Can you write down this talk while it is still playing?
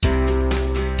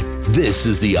This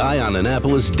is the Eye on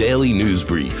Annapolis Daily News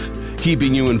Brief,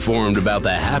 keeping you informed about the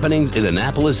happenings in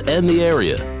Annapolis and the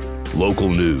area. Local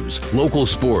news, local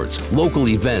sports, local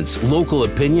events, local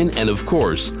opinion, and of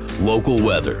course, local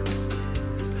weather.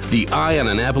 The Eye on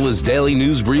Annapolis Daily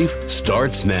News Brief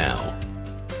starts now.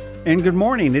 And good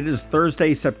morning. It is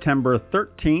Thursday, September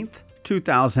 13th,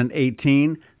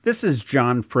 2018. This is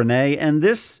John Frenaye, and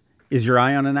this is your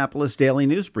Eye on Annapolis Daily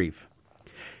News Brief.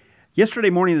 Yesterday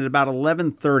morning at about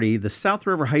 11:30, the South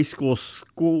River High School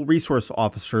resource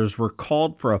officers were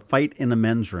called for a fight in the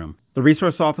men's room. The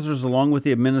resource officers, along with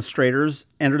the administrators,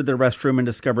 entered the restroom and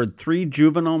discovered 3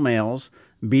 juvenile males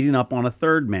beating up on a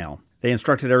third male. They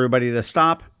instructed everybody to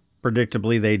stop.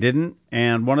 Predictably, they didn't,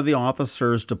 and one of the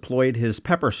officers deployed his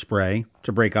pepper spray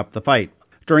to break up the fight.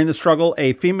 During the struggle,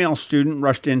 a female student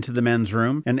rushed into the men's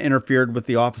room and interfered with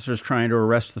the officers trying to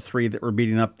arrest the 3 that were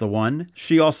beating up the one.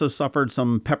 She also suffered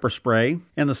some pepper spray,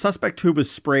 and the suspect who was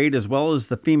sprayed, as well as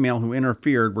the female who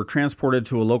interfered, were transported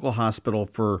to a local hospital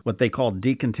for what they called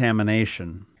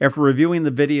decontamination. After reviewing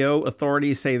the video,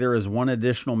 authorities say there is one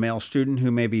additional male student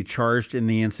who may be charged in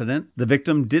the incident. The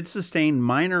victim did sustain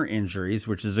minor injuries,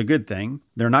 which is a good thing.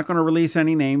 They're not going to release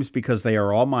any names because they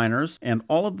are all minors, and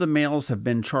all of the males have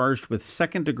been charged with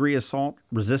second-degree assault,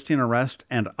 resisting arrest,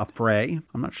 and affray.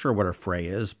 I'm not sure what affray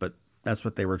is, but that's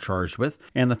what they were charged with.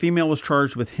 And the female was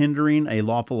charged with hindering a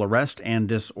lawful arrest and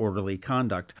disorderly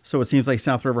conduct. So it seems like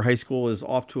South River High School is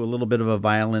off to a little bit of a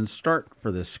violent start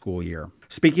for this school year.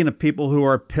 Speaking of people who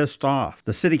are pissed off,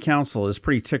 the City Council is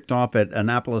pretty ticked off at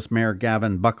Annapolis Mayor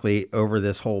Gavin Buckley over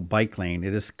this whole bike lane.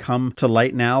 It has come to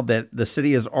light now that the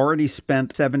city has already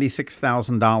spent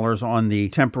 $76,000 on the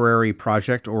temporary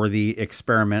project, or the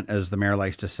experiment, as the mayor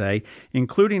likes to say,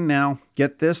 including now,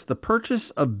 get this, the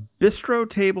purchase of bistro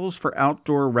tables for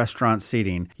outdoor restaurant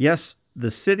seating. Yes,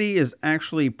 the city is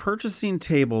actually purchasing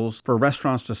tables for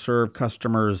restaurants to serve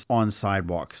customers on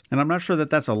sidewalks. And I'm not sure that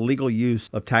that's a legal use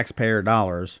of taxpayer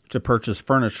dollars to purchase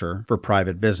furniture for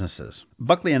private businesses.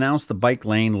 Buckley announced the bike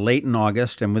lane late in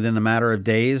August, and within a matter of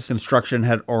days, construction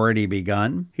had already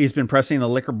begun. He's been pressing the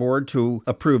liquor board to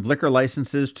approve liquor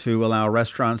licenses to allow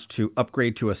restaurants to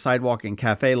upgrade to a sidewalk and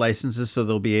cafe licenses so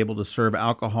they'll be able to serve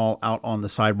alcohol out on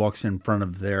the sidewalks in front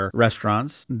of their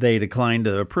restaurants. They declined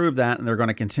to approve that, and they're going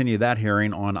to continue that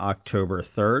hearing on October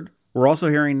 3rd. We're also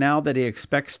hearing now that he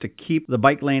expects to keep the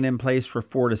bike lane in place for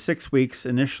 4 to 6 weeks.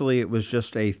 Initially, it was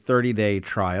just a 30-day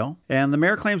trial. And the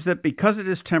mayor claims that because it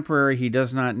is temporary, he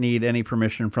does not need any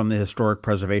permission from the Historic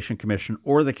Preservation Commission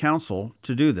or the council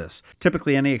to do this.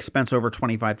 Typically, any expense over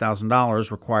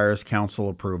 $25,000 requires council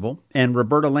approval. And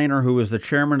Roberta Lehner, who is the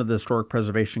chairman of the Historic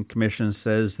Preservation Commission,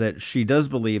 says that she does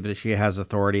believe that she has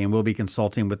authority and will be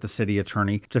consulting with the city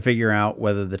attorney to figure out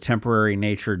whether the temporary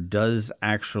nature does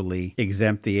actually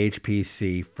exempt the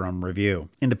HPC from review.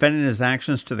 In defending his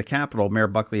actions to the Capitol, Mayor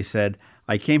Buckley said,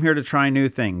 "I came here to try new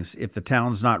things. If the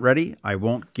town's not ready, I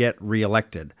won't get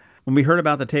reelected." When we heard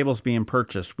about the tables being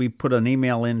purchased, we put an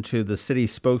email into the city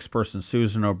spokesperson,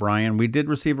 Susan O'Brien. We did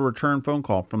receive a return phone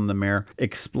call from the mayor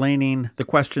explaining the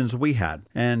questions we had.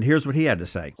 And here's what he had to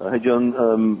say. Hey,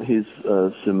 John. Here's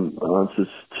some answers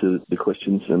to the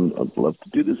questions, and I'd love to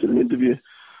do this in an interview.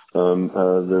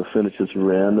 The furniture's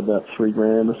around about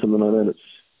 $3,000 or something like that. It's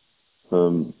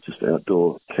just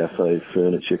outdoor cafe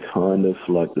furniture, kind of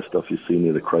like the stuff you see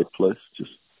near the crepe place,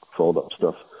 just fold-up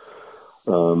stuff.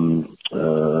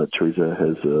 Teresa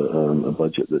has a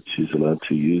budget that she's allowed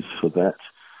to use for that.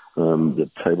 The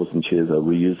tables and chairs are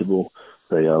reusable.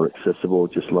 They are accessible,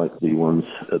 just like the ones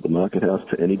at the Market House,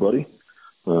 to anybody.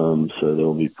 So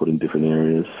they'll be put in different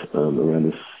areas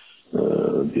around this,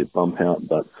 be a bump out,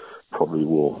 but probably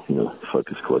will,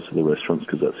 focus close to the restaurants,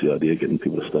 because that's the idea, getting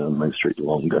people to stay on Main Street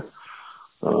longer.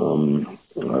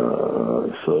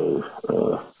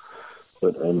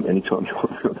 But anytime you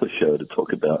want me on the show to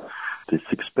talk about this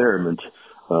experiment,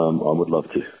 I would love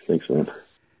to. Thanks, man.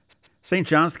 St.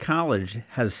 John's College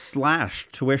has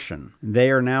slashed tuition.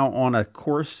 They are now on a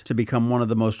course to become one of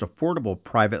the most affordable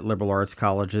private liberal arts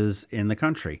colleges in the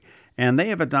country. And they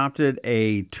have adopted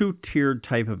a 2-tiered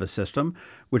type of a system,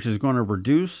 which is going to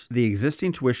reduce the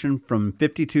existing tuition from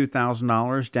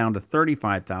 $52,000 down to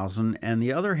 $35,000, and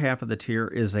the other half of the tier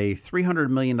is a $300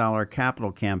 million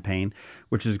capital campaign,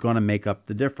 which is going to make up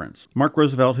the difference. Mark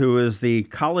Roosevelt, who is the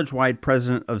college-wide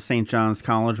president of St. John's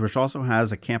College, which also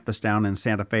has a campus down in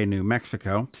Santa Fe, New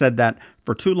Mexico, said that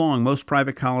for too long, most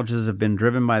private colleges have been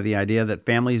driven by the idea that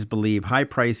families believe high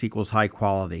price equals high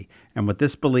quality. And with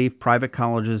this belief, private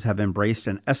colleges have embraced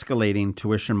an escalating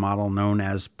tuition model known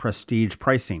as prestige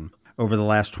pricing. Over the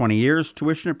last 20 years,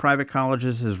 tuition at private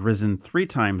colleges has risen 3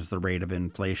 times the rate of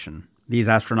inflation. These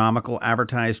astronomical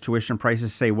advertised tuition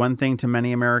prices say one thing to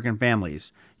many American families: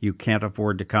 you can't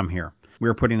afford to come here. We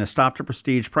are putting a stop to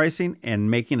prestige pricing and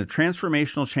making a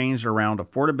transformational change around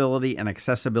affordability and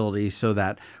accessibility so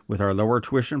that, with our lower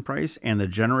tuition price and the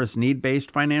generous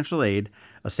need-based financial aid,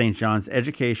 a St. John's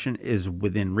education is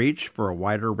within reach for a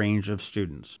wider range of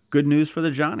students. Good news for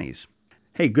the Johnnies.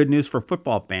 Hey, good news for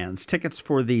football fans. Tickets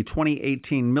for the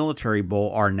 2018 Military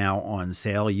Bowl are now on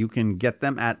sale. You can get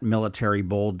them at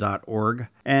militarybowl.org.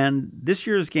 And this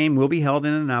year's game will be held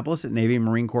in Annapolis at Navy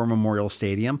Marine Corps Memorial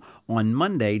Stadium on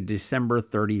Monday, December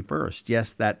 31st. Yes,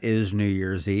 that is New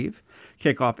Year's Eve.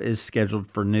 Kickoff is scheduled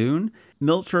for noon.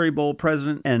 Military Bowl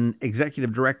President and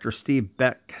Executive Director Steve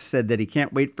Beck said that he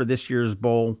can't wait for this year's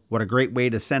bowl. What a great way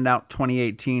to send out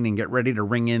 2018 and get ready to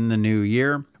ring in the new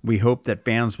year. We hope that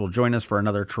fans will join us for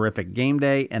another terrific game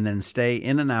day and then stay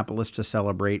in Annapolis to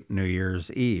celebrate New Year's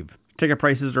Eve. Ticket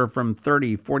prices are from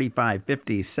 $30, $45,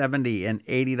 $50, $70, and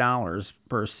 $80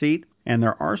 per seat. And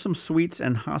there are some suites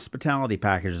and hospitality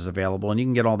packages available, and you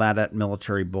can get all that at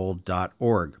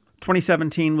militarybowl.org.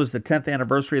 2017 was the 10th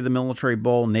anniversary of the Military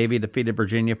Bowl. Navy defeated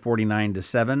Virginia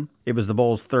 49-7. It was the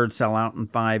Bowl's third sellout in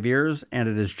 5 years, and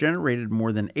it has generated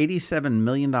more than $87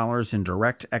 million in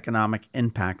direct economic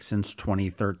impact since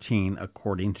 2013,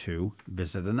 according to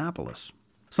Visit Annapolis.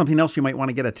 Something else you might want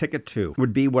to get a ticket to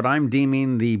would be what I'm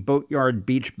deeming the Boatyard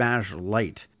Beach Bash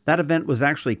Light. That event was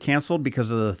actually canceled because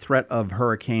of the threat of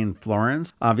Hurricane Florence.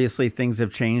 Obviously, things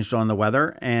have changed on the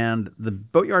weather, and the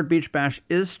Boatyard Beach Bash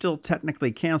is still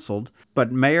technically canceled,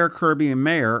 but Mayor Kirby and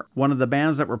Mayor, one of the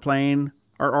bands that were playing,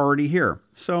 are already here.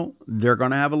 So they're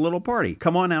going to have a little party.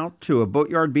 Come on out to a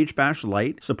Boatyard Beach Bash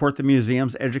Light, support the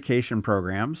museum's education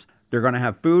programs. They're going to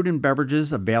have food and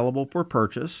beverages available for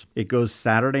purchase. It goes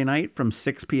Saturday night from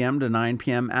 6 p.m. to 9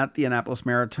 p.m. at the Annapolis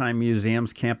Maritime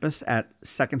Museum's campus at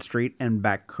 2nd Street and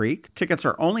Back Creek. Tickets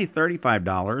are only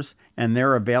 $35, and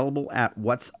they're available at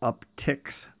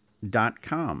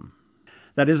whatsuptix.com.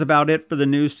 That is about it for the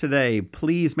news today.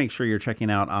 Please make sure you're checking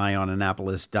out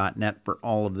eyeonannapolis.net for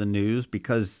all of the news,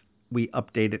 because we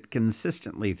update it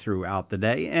consistently throughout the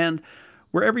day. And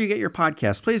wherever you get your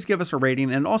podcasts, please give us a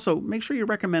rating, and also make sure you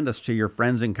recommend us to your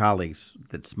friends and colleagues.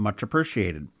 That's much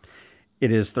appreciated.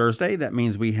 It is Thursday. That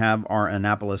means we have our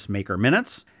Annapolis Maker Minutes.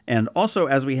 And also,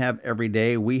 as we have every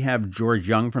day, we have George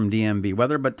Young from DMV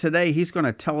Weather. But today, he's going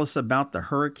to tell us about the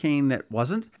hurricane that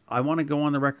wasn't. I want to go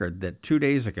on the record that 2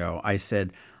 days ago, I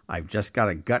said, I've just got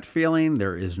a gut feeling.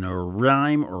 There is no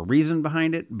rhyme or reason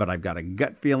behind it, but I've got a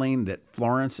gut feeling that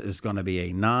Florence is going to be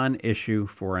a non-issue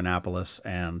for Annapolis,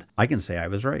 and I can say I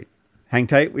was right. Hang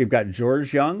tight. We've got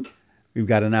George Young. We've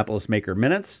got Annapolis Maker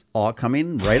Minutes, all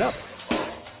coming right up.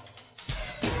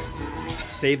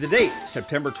 Save the date,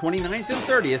 September 29th and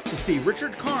 30th, to see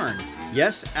Richard Karn,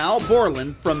 yes, Al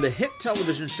Borland, from the hit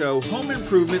television show Home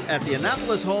Improvement at the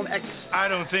Annapolis Home X. I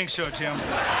don't think so, Tim.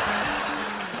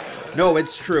 No, it's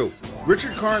true.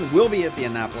 Richard Karn will be at the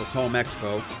Annapolis Home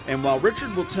Expo, and while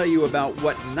Richard will tell you about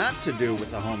what not to do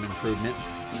with the home improvement,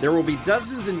 there will be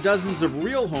dozens and dozens of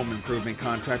real home improvement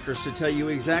contractors to tell you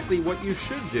exactly what you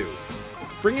should do.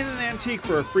 Bring in an antique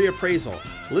for a free appraisal.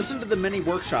 Listen to the many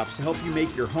workshops to help you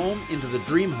make your home into the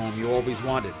dream home you always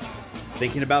wanted.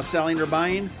 Thinking about selling or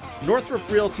buying? Northrop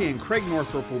Realty and Craig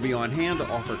Northrop will be on hand to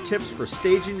offer tips for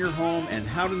staging your home and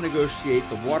how to negotiate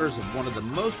the waters of one of the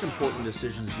most important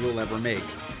decisions you'll ever make.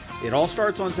 It all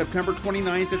starts on September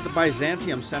 29th at the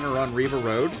Byzantium Center on Riva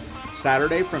Road,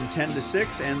 Saturday from 10 to 6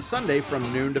 and Sunday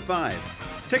from noon to 5.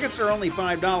 Tickets are only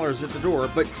 $5 at the door,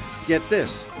 but get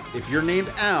this, if you're named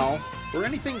Al or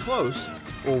anything close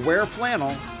or wear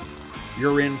flannel,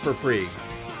 you're in for free.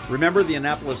 Remember the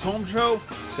Annapolis Home Show,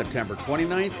 September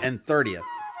 29th and 30th.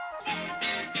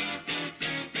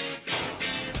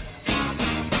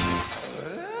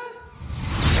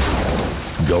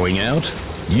 Going out?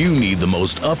 You need the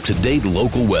most up-to-date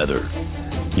local weather.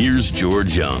 Here's George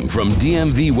Young from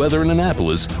DMV Weather in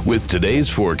Annapolis with today's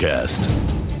forecast.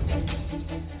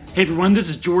 Hey everyone, this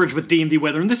is George with DMV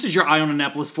Weather, and this is your Eye on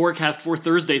Annapolis forecast for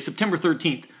Thursday, September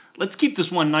 13th. Let's keep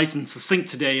this one nice and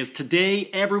succinct today, as today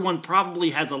everyone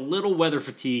probably has a little weather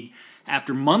fatigue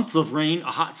after months of rain,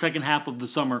 a hot second half of the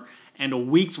summer, and a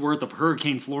week's worth of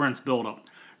Hurricane Florence buildup.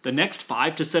 The next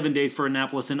 5 to 7 days for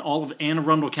Annapolis and all of Anne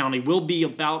Arundel County will be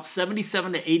about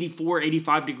 77 to 84,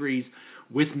 85 degrees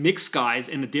with mixed skies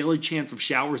and a daily chance of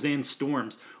showers and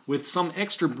storms, with some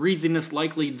extra breeziness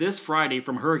likely this Friday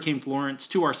from Hurricane Florence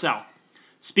to our south.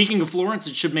 Speaking of Florence,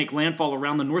 it should make landfall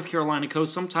around the North Carolina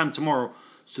coast sometime tomorrow.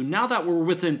 So now that we're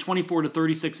within 24 to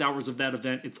 36 hours of that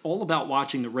event, it's all about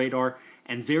watching the radar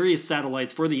and various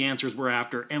satellites for the answers we're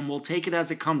after, and we'll take it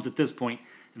as it comes at this point.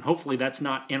 and hopefully that's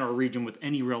not in our region with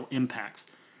any real impacts.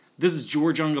 This is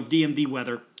George Young of DMV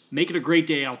Weather. Make it a great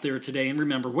day out there today, and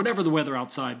remember, whatever the weather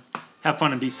outside, have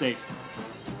fun and be safe.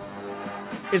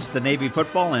 It's the Navy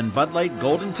Football and Bud Light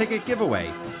Golden Ticket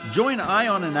Giveaway. Join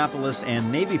Ion Annapolis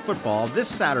and Navy Football this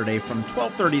Saturday from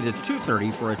 12:30 to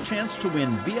 2:30 for a chance to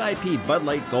win VIP Bud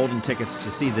Light Golden Tickets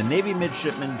to see the Navy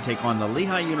midshipmen take on the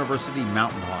Lehigh University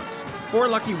Mountain Hawks. 4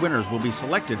 lucky winners will be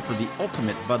selected for the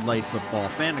ultimate Bud Light football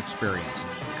fan experience.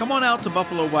 Come on out to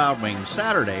Buffalo Wild Wings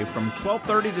Saturday from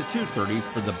 12:30 to 2:30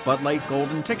 for the Bud Light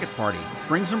Golden Ticket Party.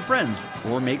 Bring some friends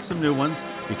or make some new ones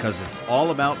because it's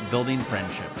all about building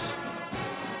friendships.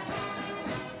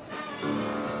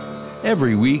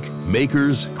 Every week,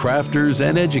 makers, crafters,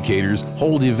 and educators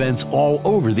hold events all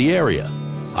over the area.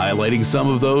 Highlighting some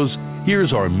of those,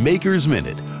 here's our Makers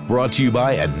Minute, brought to you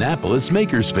by Annapolis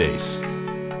Makerspace.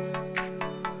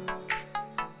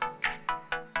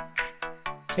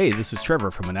 Hey, this is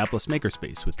Trevor from Annapolis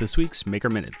Makerspace with this week's Maker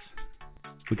Minutes.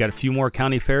 We got a few more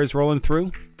county fairs rolling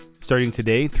through. Starting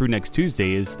today through next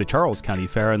Tuesday is the Charles County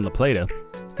Fair in La Plata,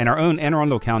 and our own Anne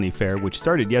Arundel County Fair, which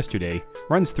started yesterday,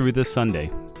 runs through this Sunday.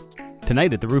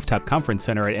 Tonight at the Rooftop Conference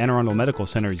Center at Anne Arundel Medical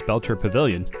Center's Belcher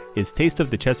Pavilion is Taste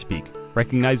of the Chesapeake,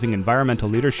 recognizing environmental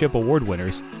leadership award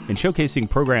winners and showcasing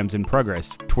programs in progress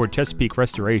toward Chesapeake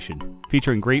restoration.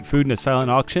 Featuring great food and a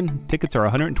silent auction, tickets are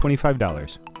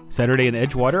 $125. Saturday in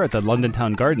Edgewater at the London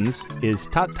Town Gardens is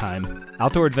Tot Time,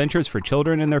 outdoor adventures for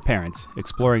children and their parents,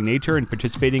 exploring nature and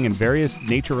participating in various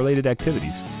nature-related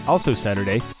activities. Also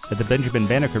Saturday at the Benjamin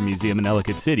Banneker Museum in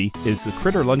Ellicott City is the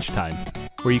Critter Lunchtime,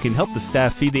 where you can help the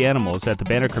staff feed the animals at the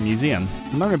Banneker Museum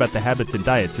and learn about the habits and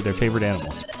diets of their favorite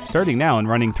animals. Starting now and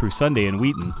running through Sunday in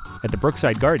Wheaton, at the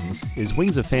Brookside Gardens is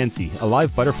Wings of Fancy, a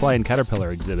live butterfly and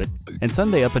caterpillar exhibit. And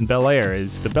Sunday up in Bel Air is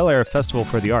the Bel Air Festival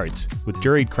for the Arts, with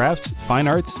juried crafts, fine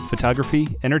arts, photography,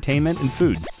 entertainment, and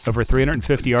food. Over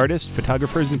 350 artists,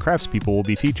 photographers, and craftspeople will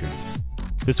be featured.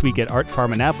 This week at Art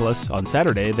Farm Annapolis, on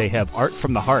Saturday, they have Art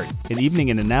from the Heart, an evening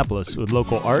in Annapolis with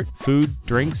local art, food,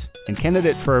 drinks, and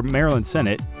candidate for Maryland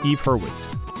Senate, Eve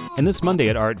Hurwitz. And this Monday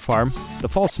at Art Farm, the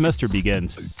fall semester begins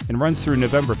and runs through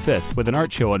November 5th with an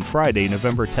art show on Friday,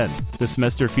 November 10th. This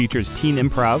semester features teen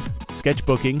improv,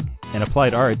 sketchbooking, and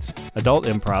applied arts, adult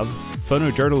improv,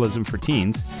 photojournalism for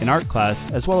teens, an art class,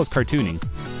 as well as cartooning.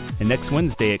 And next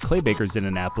Wednesday at Claybakers in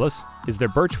Annapolis is their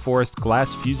Birch Forest glass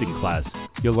fusing class.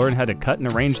 You'll learn how to cut and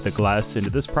arrange the glass into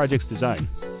this project's design.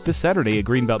 This Saturday at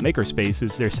Greenbelt Makerspace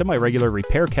is their semi-regular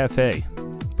repair cafe.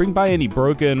 Bring by any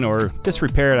broken or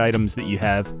disrepaired items that you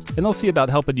have, and they'll see about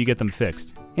helping you get them fixed.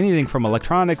 Anything from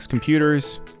electronics, computers,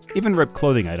 even ripped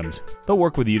clothing items. They'll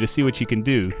work with you to see what you can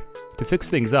do to fix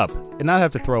things up and not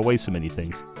have to throw away so many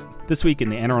things. This week in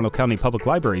the Anne Arundel County Public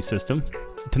Library System,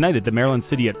 tonight at the Maryland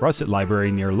City at Russet Library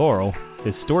near Laurel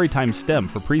is Storytime STEM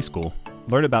for preschool.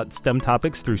 Learn about STEM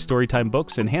topics through Storytime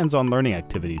books and hands-on learning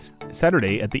activities.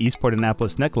 Saturday at the Eastport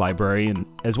Annapolis Neck Library, and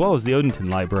as well as the Odenton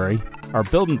Library, are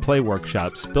Build and Play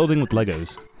workshops, building with Legos.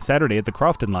 Saturday at the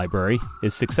Crofton Library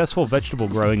is Successful Vegetable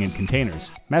Growing in Containers.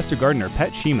 Master gardener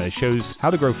Pat Shima shows how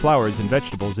to grow flowers and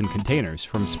vegetables in containers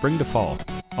from spring to fall.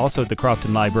 Also at the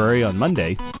Crofton Library on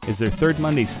Monday is their third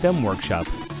Monday STEM workshop.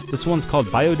 This one's called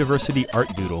Biodiversity Art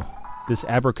Doodle. This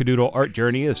abracadoodle art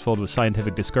journey is filled with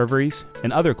scientific discoveries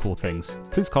and other cool things.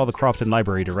 Please call the Crofton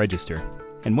Library to register.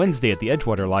 And Wednesday at the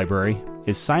Edgewater Library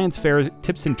is Science Fair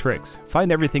Tips and Tricks.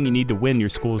 Find everything you need to win your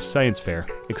school's science fair,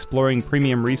 exploring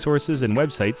premium resources and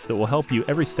websites that will help you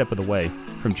every step of the way,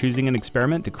 from choosing an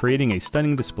experiment to creating a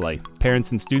stunning display. Parents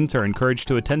and students are encouraged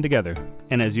to attend together.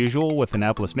 And as usual with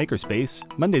Annapolis Makerspace,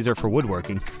 Mondays are for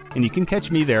woodworking, and you can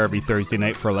catch me there every Thursday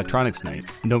night for Electronics Night.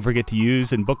 And don't forget to use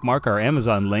and bookmark our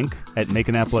Amazon link at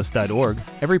makeannapolis.org.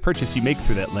 Every purchase you make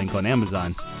through that link on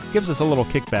Amazon gives us a little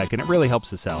kickback, and it really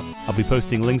helps us out. I'll be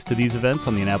posting links to these events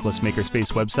on the Annapolis Makerspace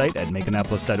website at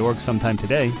makeannapolis.org sometime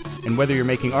today. And whether you're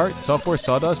making art, software,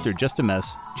 sawdust, or just a mess,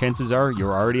 chances are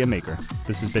you're already a maker.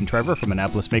 This has been Trevor from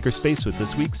Annapolis Makerspace with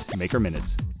this week's Maker Minutes.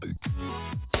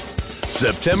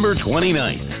 September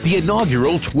 29th, the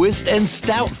inaugural Twist and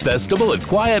Stout Festival at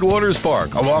Quiet Waters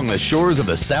Park along the shores of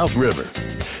the South River.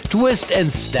 Twist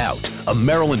and Stout, a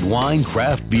Maryland wine,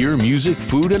 craft beer, music,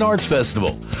 food, and arts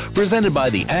festival, presented by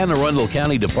the Anne Arundel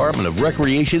County Department of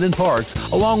Recreation and Parks,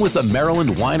 along with the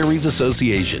Maryland Wineries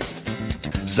Association.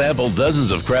 Sample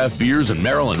dozens of craft beers and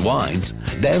Maryland wines,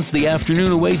 dance the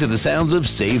afternoon away to the sounds of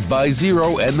Saved by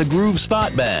Zero and the Groove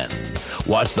Spot Band.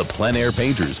 Watch the plein air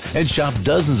painters and shop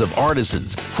dozens of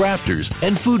artisans, crafters,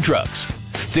 and food trucks.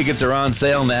 Tickets are on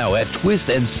sale now at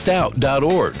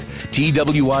twistandstout.org.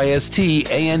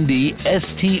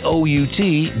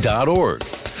 TWISTANDSTOUT.org.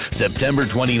 September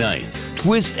 29th,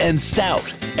 Twist and Stout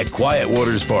at Quiet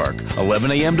Waters Park,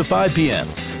 11 a.m. to 5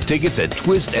 p.m. Tickets at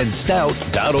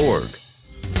twistandstout.org.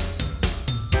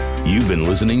 You've been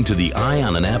listening to the Eye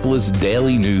on Annapolis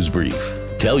Daily News Brief.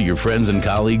 Tell your friends and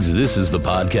colleagues this is the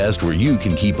podcast where you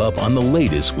can keep up on the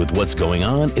latest with what's going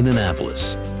on in Annapolis.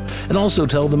 And also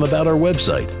tell them about our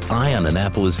website,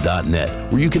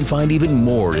 eyeonannapolis.net, where you can find even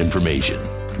more information.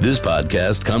 This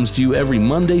podcast comes to you every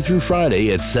Monday through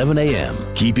Friday at 7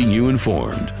 a.m., keeping you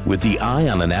informed with the Eye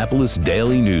on Annapolis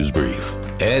Daily News Brief.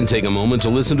 And take a moment to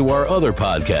listen to our other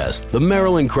podcast, The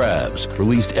Maryland Crabs,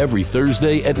 released every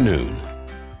Thursday at noon.